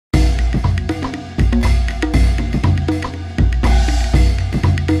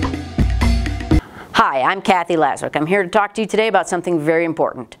Hi, I'm Kathy Laswick. I'm here to talk to you today about something very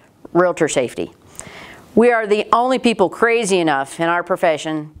important, realtor safety. We are the only people crazy enough in our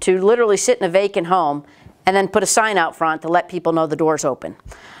profession to literally sit in a vacant home and then put a sign out front to let people know the door's open.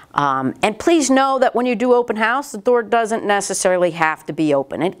 And please know that when you do open house, the door doesn't necessarily have to be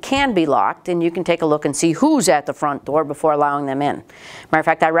open. It can be locked, and you can take a look and see who's at the front door before allowing them in. Matter of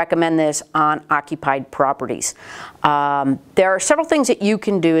fact, I recommend this on occupied properties. There are several things that you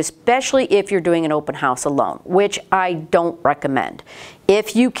can do, especially if you're doing an open house alone, which I don't recommend.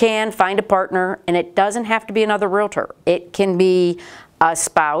 If you can, find a partner, and it doesn't have to be another realtor. It can be a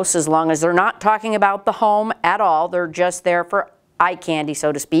spouse, as long as they're not talking about the home at all. They're just there for eye candy,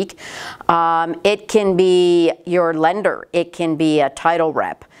 so to speak. It can be your lender. It can be a title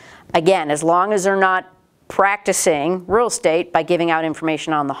rep. Again, as long as they're not practicing real estate by giving out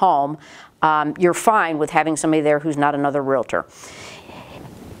information on the home, you're fine with having somebody there who's not another realtor.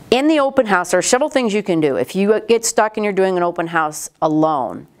 In the open house, there are several things you can do. If you get stuck and you're doing an open house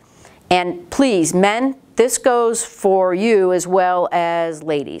alone, and please, men, this goes for you as well as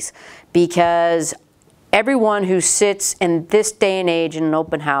ladies, because everyone who sits in this day and age in an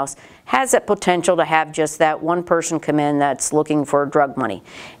open house has that potential to have just that one person come in that's looking for drug money.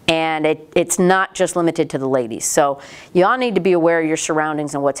 And it's not just limited to the ladies. So you all need to be aware of your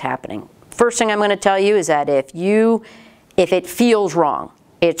surroundings and what's happening. First thing I'm going to tell you is that if it feels wrong,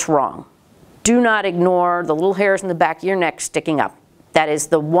 it's wrong. Do not ignore the little hairs in the back of your neck sticking up. That is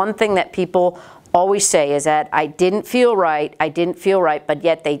the one thing that people always say, is that I didn't feel right, but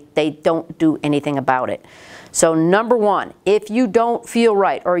yet they don't do anything about it. So number one, if you don't feel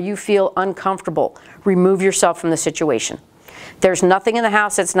right or you feel uncomfortable, remove yourself from the situation. There's nothing in the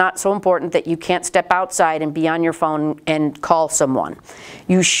house that's not so important that you can't step outside and be on your phone and call someone.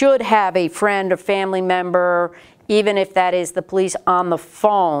 You should have a friend or family member, even if that is the police, on the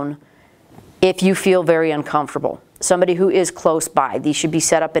phone if you feel very uncomfortable. Somebody who is close by. These should be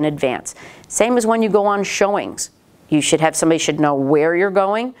set up in advance. Same as when you go on showings. You should have somebody should know where you're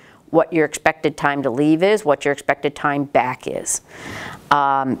going, what your expected time to leave is, what your expected time back is.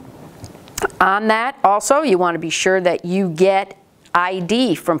 On that, also, you want to be sure that you get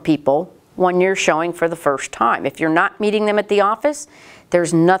ID from people when you're showing for the first time. If you're not meeting them at the office,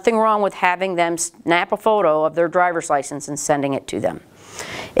 there's nothing wrong with having them snap a photo of their driver's license and sending it to them.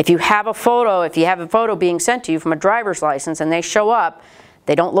 If you have a photo being sent to you from a driver's license and they show up,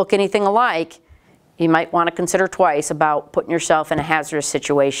 they don't look anything alike, you might want to consider twice about putting yourself in a hazardous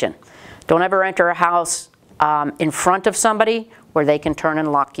situation. Don't ever enter a house in front of somebody where they can turn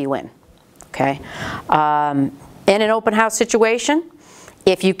and lock you in. Okay? In an open house situation,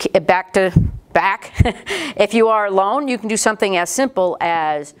 if you if you are alone, you can do something as simple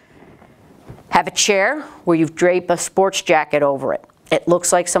as have a chair where you drape a sports jacket over it. It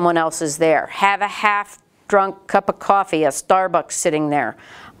looks like someone else is there. Have a half-drunk cup of coffee, a Starbucks sitting there.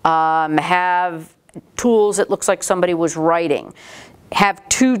 Have tools that looks like somebody was writing. Have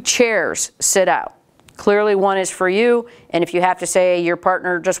two chairs sit out. Clearly one is for you, and if you have to say your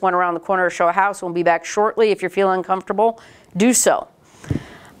partner just went around the corner to show a house and will be back shortly, if you're feeling uncomfortable, do so.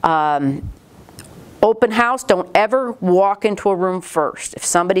 Open house, don't ever walk into a room first. If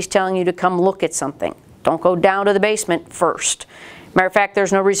somebody's telling you to come look at something, don't go down to the basement first. Matter of fact,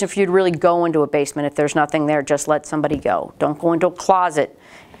 there's no reason for you to really go into a basement if there's nothing there. Just let somebody go. Don't go into a closet.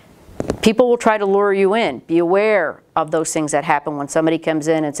 People will try to lure you in. Be aware of those things that happen when somebody comes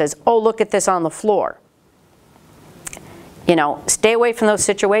in and says, oh, look at this on the floor. You know, stay away from those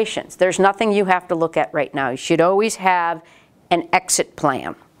situations. There's nothing you have to look at right now. You should always have an exit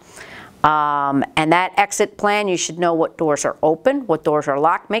plan. And that exit plan, you should know what doors are open, what doors are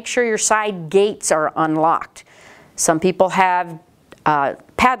locked. Make sure your side gates are unlocked. Some people have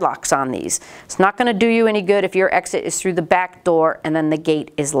padlocks on these. It's not going to do you any good if your exit is through the back door and then the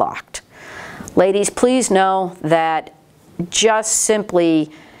gate is locked. Ladies, please know that just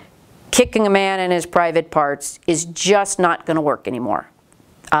simply kicking a man in his private parts is just not going to work anymore.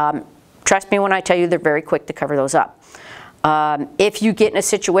 Trust me when I tell you they're very quick to cover those up. If you get in a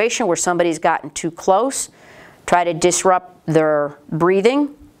situation where somebody's gotten too close, try to disrupt their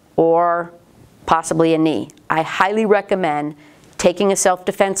breathing or possibly a knee. I highly recommend taking a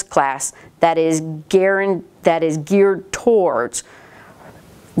self-defense class that is geared towards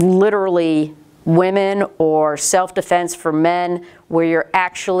literally women, or self-defense for men where you're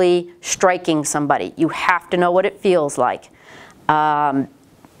actually striking somebody. You have to know what it feels like. Not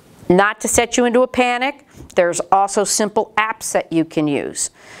to set you into a panic, there's also simple apps that you can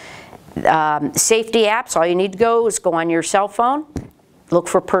use. Safety apps, all you need to go is go on your cell phone, look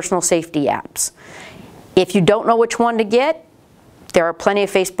for personal safety apps. If you don't know which one to get, There are plenty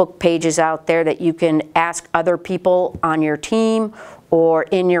of Facebook pages out there that you can ask other people on your team or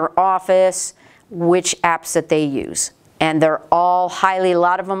in your office which apps that they use. And they're all a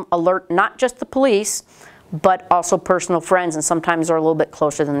lot of them alert not just the police, but also personal friends, and sometimes they're a little bit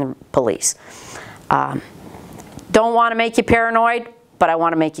closer than the police. Don't want to make you paranoid, but I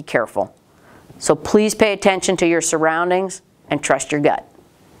want to make you careful. So please pay attention to your surroundings and trust your gut.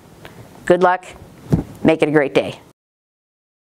 Good luck. Make it a great day.